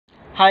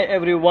Hi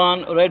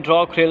everyone,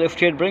 Redrock Real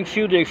Estate brings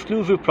you the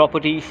exclusive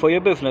properties for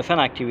your business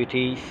and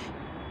activities.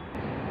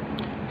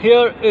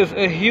 Here is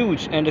a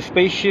huge and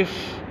spacious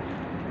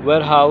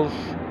warehouse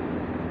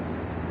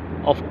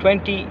of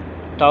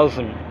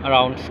 20,000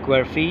 around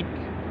square feet,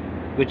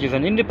 which is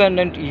an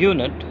independent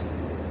unit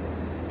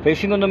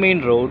facing on the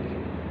main road,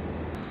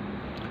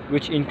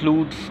 which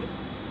includes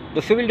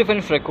the civil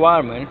defense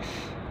requirements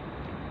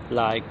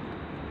like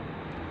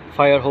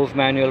fire hose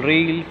manual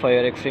reel,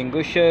 fire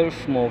extinguishers,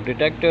 smoke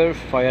detectors,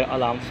 fire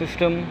alarm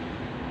system,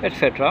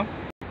 etc.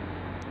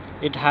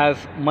 It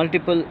has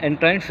multiple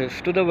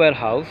entrances to the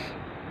warehouse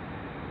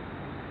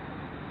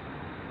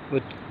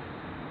with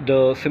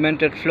the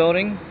cemented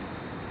flooring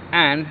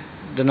and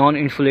the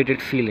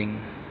non-insulated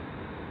ceiling.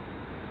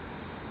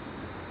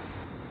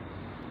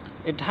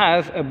 It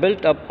has a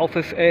built-up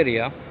office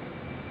area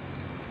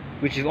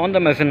which is on the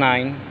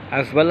mezzanine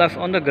as well as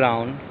on the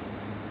ground,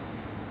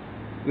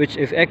 which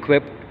is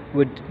equipped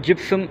with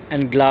gypsum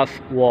and glass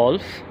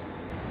walls.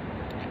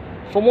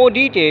 For more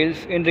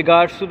details in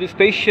regards to the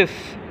spacious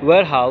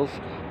warehouse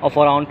of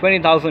around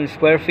 20,000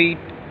 square feet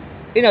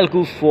in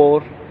Al-Quoz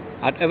 4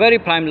 at a very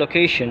prime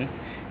location,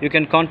 you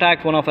can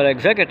contact one of our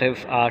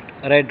executives at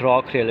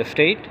Redrock Real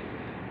Estate.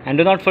 And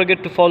do not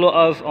forget to follow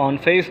us on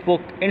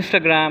Facebook,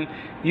 Instagram,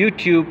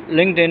 YouTube,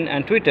 LinkedIn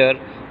and Twitter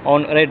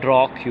on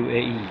Redrock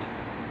UAE.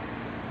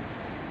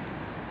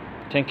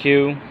 Thank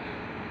you.